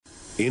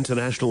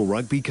International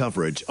rugby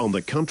coverage on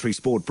the Country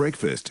Sport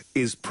Breakfast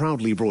is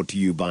proudly brought to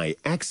you by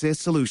Access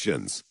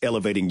Solutions,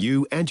 elevating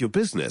you and your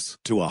business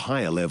to a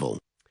higher level.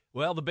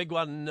 Well, the big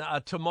one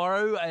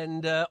tomorrow,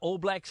 and All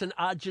Blacks in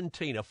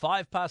Argentina,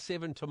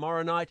 7:05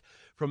 tomorrow night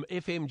from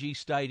FMG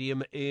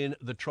Stadium in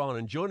the Tron.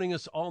 And joining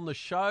us on the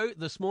show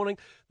this morning,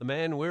 the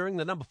man wearing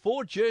the number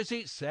 4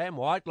 jersey, Sam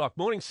Whitelock.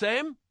 Morning,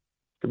 Sam.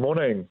 Good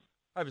morning.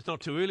 Hope it's not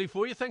too early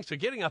for you. Thanks for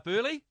getting up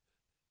early.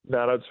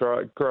 No, that's all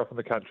right. Grew up in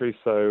the country,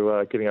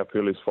 so getting up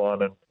early is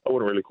fine, and I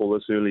wouldn't really call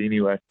this early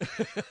anyway.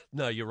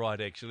 No, you're right,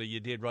 actually. You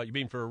did right. You've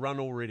been for a run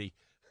already.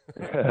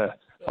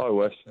 I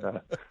wish. No,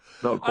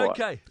 not quite.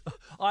 Okay.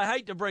 I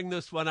hate to bring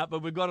this one up,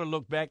 but we've got to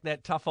look back.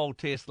 That tough old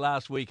test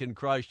last week in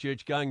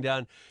Christchurch, going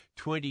down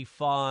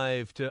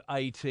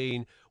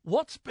 25-18.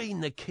 What's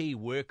been the key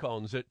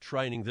work-ons at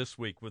training this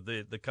week with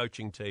the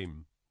coaching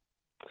team?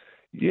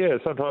 Yeah,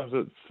 sometimes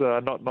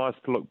it's not nice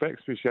to look back,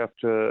 especially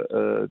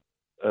after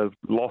a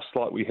loss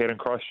like we had in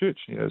Christchurch.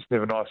 You know, it's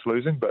never nice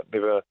losing, but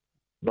never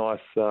nice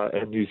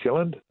in New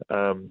Zealand.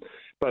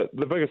 But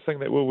the biggest thing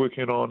that we're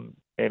working on,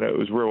 and it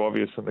was real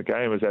obvious in the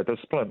game, is our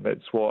discipline.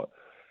 That's what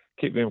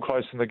kept them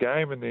close in the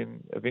game, and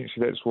then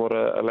eventually that's what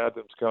allowed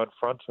them to go in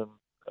front and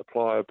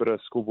apply a bit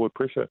of scoreboard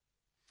pressure.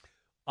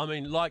 I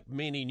mean, like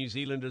many New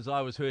Zealanders,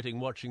 I was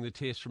hurting watching the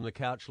test from the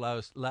couch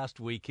last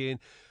weekend.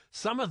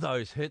 Some of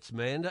those hits,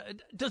 man,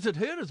 does it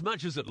hurt as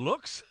much as it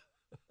looks?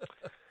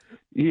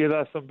 Yeah,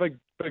 they're some big,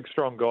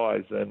 strong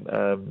guys, and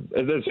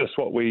it's just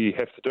what we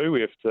have to do.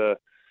 We have to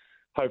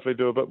hopefully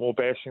do a bit more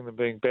bashing than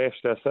being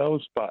bashed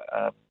ourselves, but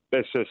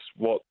that's just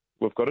what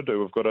we've got to do.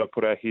 We've got to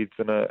put our heads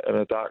in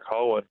a dark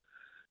hole,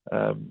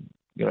 and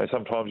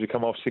sometimes you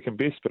come off second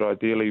best, but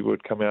ideally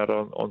we'd come out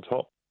on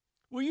top.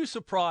 Were you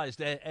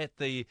surprised at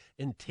the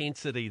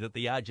intensity that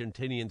the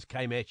Argentinians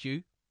came at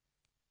you?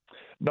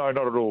 No,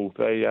 not at all.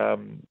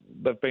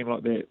 They've been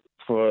like that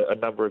for a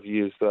number of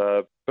years.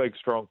 They're big,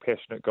 strong,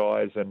 passionate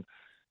guys, and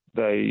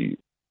they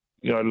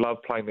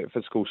love playing that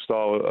physical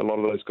style. A lot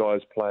of those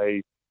guys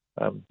play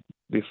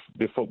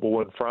their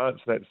football in France,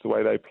 and that's the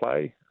way they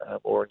play,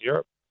 or in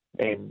Europe.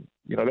 And,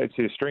 that's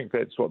their strength.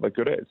 That's what they're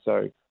good at.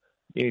 So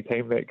any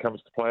team that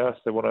comes to play us,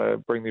 they want to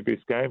bring their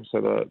best game, so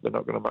they're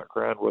not going to muck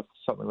around with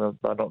something that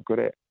they're not good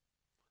at.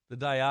 The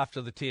day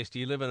after the test,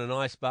 you live in an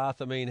ice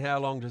bath. I mean, how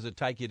long does it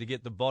take you to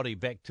get the body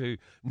back to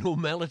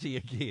normality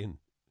again?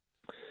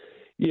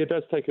 Yeah, it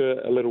does take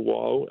a little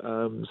while.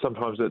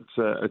 Sometimes it's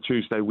a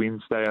Tuesday,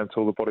 Wednesday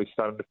until the body's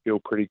starting to feel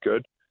pretty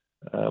good.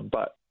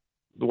 But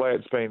the way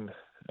it's been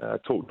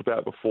talked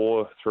about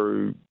before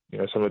through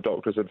some of the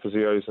doctors and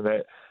physios and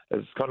that,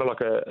 it's kind of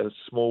like a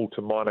small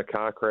to minor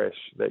car crash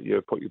that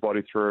you put your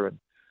body through. And,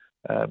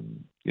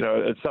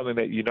 it's something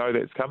that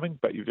that's coming,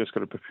 but you've just got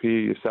to prepare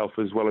yourself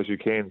as well as you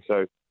can.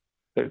 So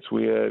that's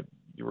where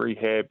your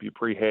rehab, your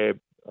prehab,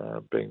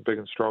 being big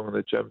and strong in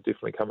the gym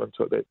definitely come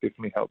into it. That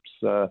definitely helps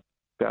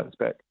bounce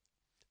back.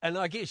 And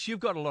I guess you've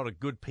got a lot of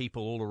good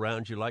people all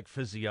around you, like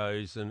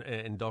physios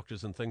and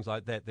doctors and things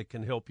like that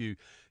can help you,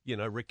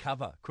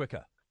 recover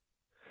quicker.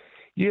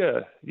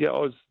 Yeah, I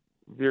was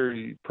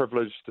very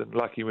privileged and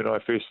lucky when I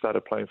first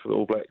started playing for the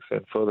All Blacks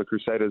and for the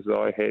Crusaders.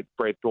 I had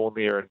Brad Dawn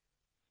there, and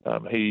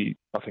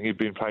I think he'd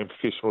been playing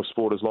professional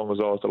sport as long as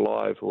I was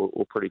alive,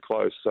 or pretty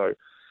close. So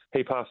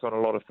he passed on a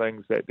lot of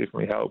things that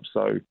definitely helped.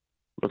 So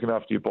looking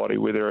after your body,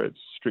 whether it's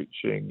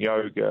stretching,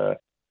 yoga,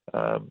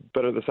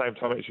 but at the same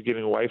time actually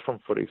getting away from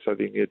footy, so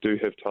then you do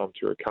have time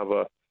to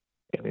recover,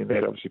 and then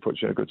that obviously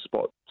puts you in a good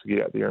spot to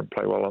get out there and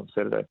play well on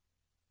Saturday.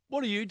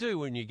 What do you do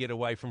when you get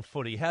away from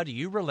footy? How do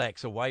you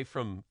relax away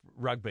from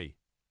rugby?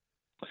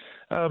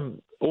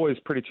 Always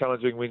pretty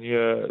challenging when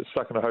you're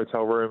stuck in a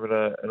hotel room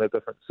in a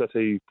different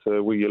city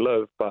to where you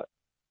live, but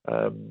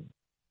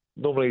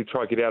normally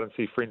try to get out and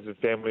see friends and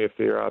family if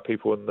there are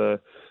people in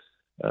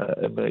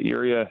the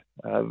area.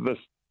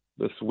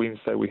 This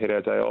Wednesday we had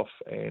our day off,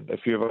 and a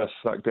few of us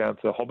snuck down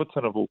to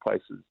Hobbiton of all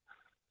places.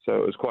 So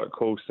it was quite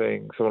cool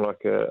seeing someone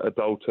like a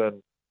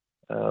Dalton,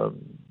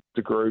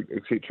 De Groot,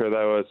 etc.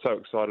 They were so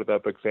excited. They're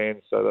big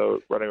fans, so they were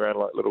running around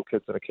like little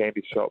kids in a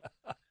candy shop.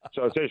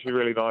 So it's actually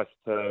really nice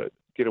to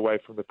get away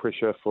from the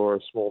pressure for a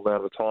small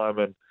amount of time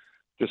and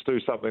just do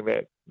something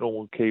that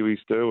normal Kiwis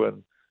do,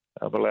 and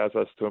allows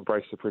us to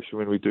embrace the pressure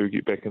when we do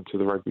get back into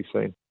the rugby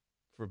scene.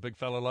 For a big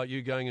fella like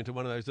you, going into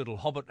one of those little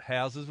hobbit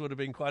houses would have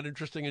been quite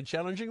interesting and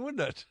challenging,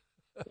 wouldn't it?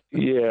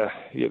 Yeah.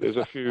 There's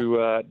a few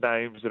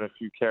names and a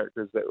few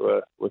characters that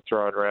were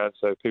thrown around,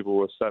 so people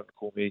were starting to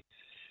call me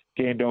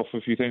Gandalf,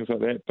 a few things like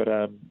that. But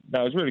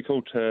no, it was really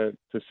cool to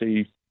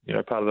see,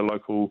 part of the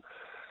local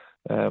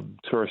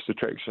tourist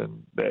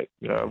attraction that,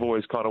 I've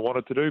always kind of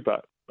wanted to do,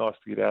 but nice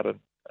to get out and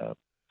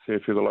see a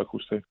few of the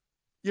locals too.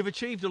 You've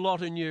achieved a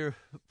lot in your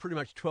pretty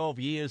much 12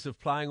 years of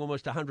playing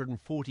almost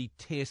 140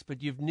 tests,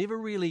 but you've never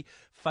really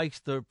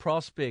faced the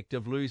prospect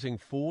of losing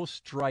 4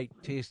 straight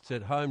tests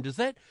at home. Does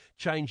that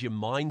change your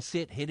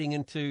mindset heading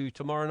into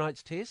tomorrow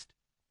night's test?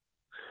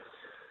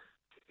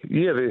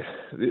 Yeah,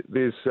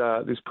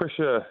 there's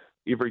pressure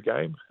every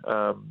game.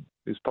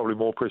 There's probably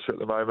more pressure at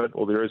the moment,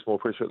 or there is more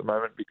pressure at the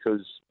moment,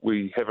 because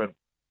we haven't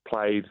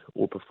played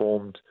or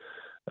performed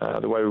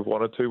the way we've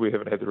wanted to. We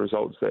haven't had the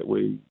results that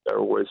we are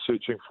always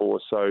searching for.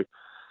 So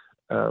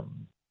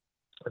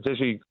it's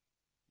actually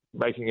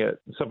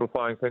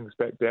simplifying things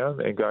back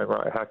down and going,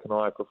 right, how can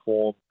I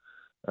perform?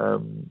 How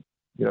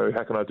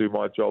can I do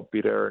my job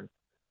better? And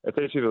it's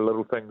actually the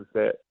little things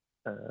that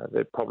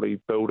probably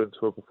build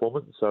into a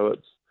performance. So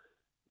it's,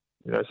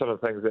 some of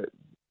the things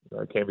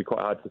that can be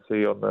quite hard to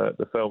see on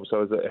the film.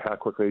 So is it how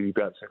quickly are you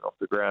bouncing off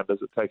the ground? Is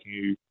it taking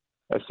you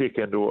a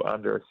second or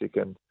under a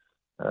second?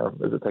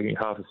 Is it taking you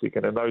half a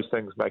second? And those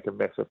things make a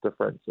massive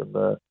difference in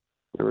the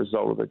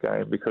result of the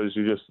game, because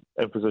you're just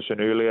in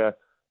position earlier,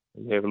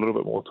 you have a little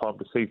bit more time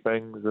to see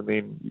things, and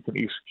then you can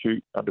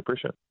execute under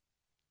pressure.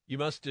 You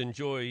must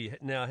enjoy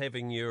now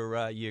having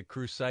your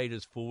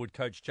Crusaders forward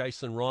coach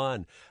Jason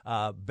Ryan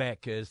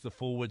back as the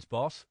forwards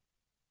boss.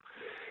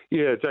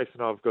 Yeah,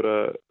 Jason and I've got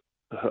a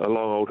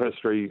long old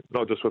history,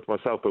 not just with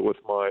myself, but with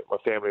my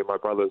family and my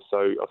brothers. So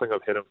I think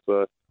I've had him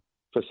for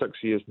 6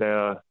 years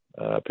now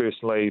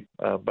personally,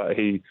 but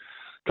he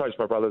coached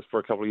my brothers for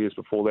a couple of years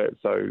before that.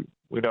 So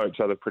we know each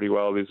other pretty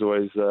well. There's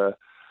always a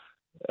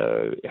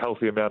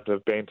healthy amount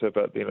of banter,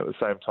 but then at the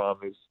same time,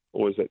 there's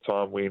always that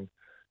time when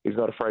he's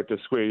not afraid to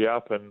square you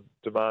up and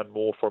demand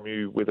more from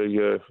you, whether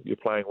you're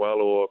playing well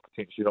or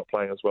potentially not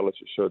playing as well as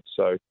you should.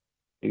 So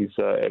he's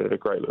added a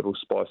great little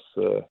spice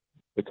to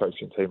the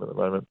coaching team at the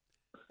moment.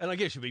 And I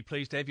guess you'll be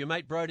pleased to have your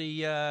mate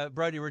Brodie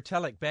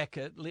Retallick back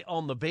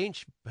on the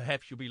bench.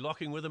 Perhaps you'll be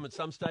locking with him at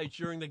some stage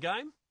during the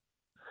game?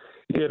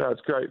 Yeah, no,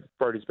 it's great.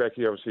 Brodie's back.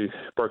 He obviously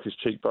broke his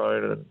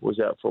cheekbone and was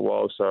out for a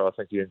while, so I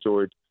think he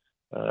enjoyed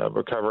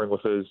recovering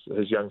with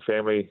his young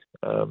family.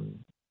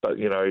 But,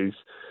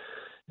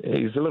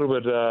 he's a little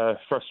bit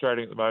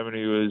frustrating at the moment.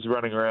 He was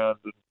running around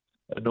and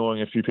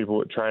annoying a few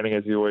people at training,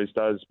 as he always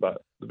does.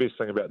 But the best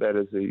thing about that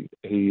is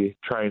he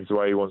trains the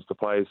way he wants to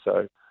play.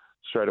 So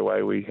straight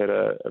away we had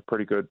a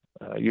pretty good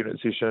unit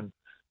session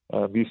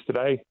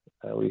yesterday.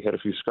 We had a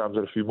few scrums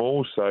and a few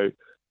mauls, so it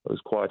was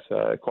quite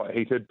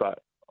heated. But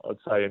I'd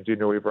say in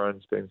general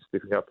everyone's been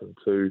stepping up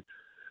into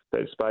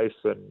that space,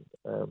 and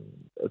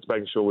it's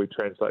making sure we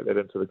translate that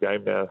into the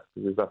game now.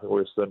 There's nothing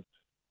worse than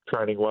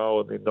training well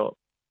and then not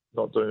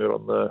doing it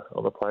on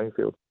the playing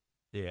field.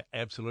 Yeah,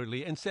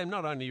 absolutely. And Sam,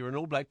 not only you're an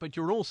All Black, but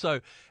you're also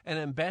an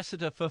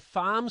ambassador for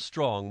Farm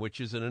Strong, which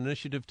is an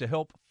initiative to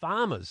help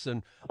farmers.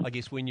 And I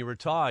guess when you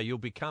retire, you'll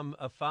become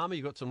a farmer.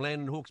 You've got some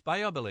land in Hawke's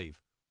Bay, I believe.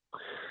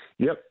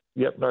 Yep.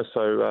 No,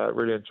 so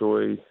really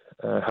enjoy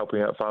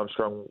helping out Farm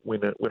Strong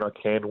when I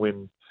can,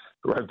 when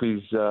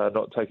rugby's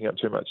not taking up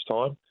too much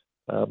time.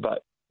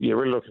 But yeah,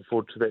 really looking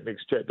forward to that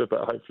next chapter,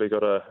 but hopefully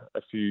got a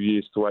few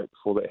years to wait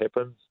before that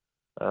happens.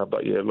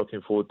 But yeah, looking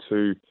forward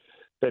to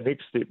that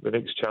next step, the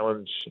next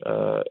challenge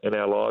in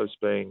our lives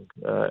being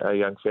our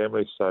young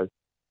family. So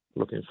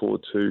looking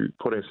forward to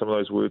putting some of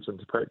those words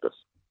into practice.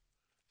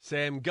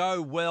 Sam,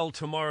 go well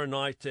tomorrow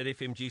night at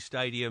FMG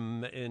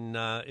Stadium in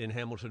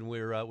Hamilton.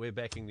 We're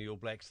backing the All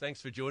Blacks.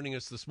 Thanks for joining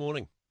us this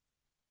morning.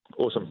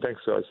 Awesome. Thanks,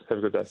 guys. Have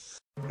a good day.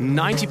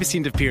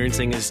 90% of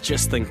parenting is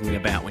just thinking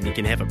about when you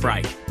can have a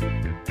break.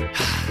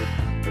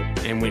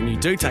 And when you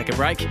do take a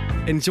break,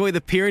 enjoy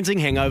the Parenting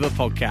Hangover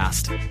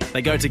podcast.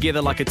 They go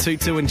together like a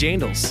tutu and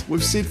jandals.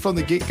 We've said from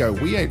the get-go,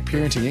 we ain't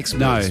parenting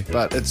experts,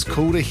 but it's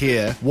cool to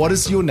hear, what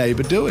is your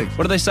neighbour doing?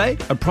 What do they say?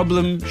 A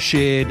problem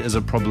shared is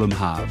a problem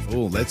halved.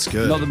 Oh, that's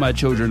good. Not that my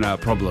children are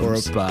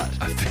problems, but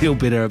I feel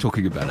better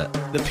talking about it.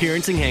 The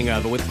Parenting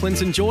Hangover with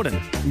Clinton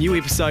Jordan. New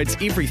episodes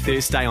every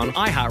Thursday on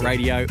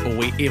iHeartRadio or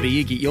wherever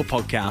you get your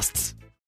podcasts.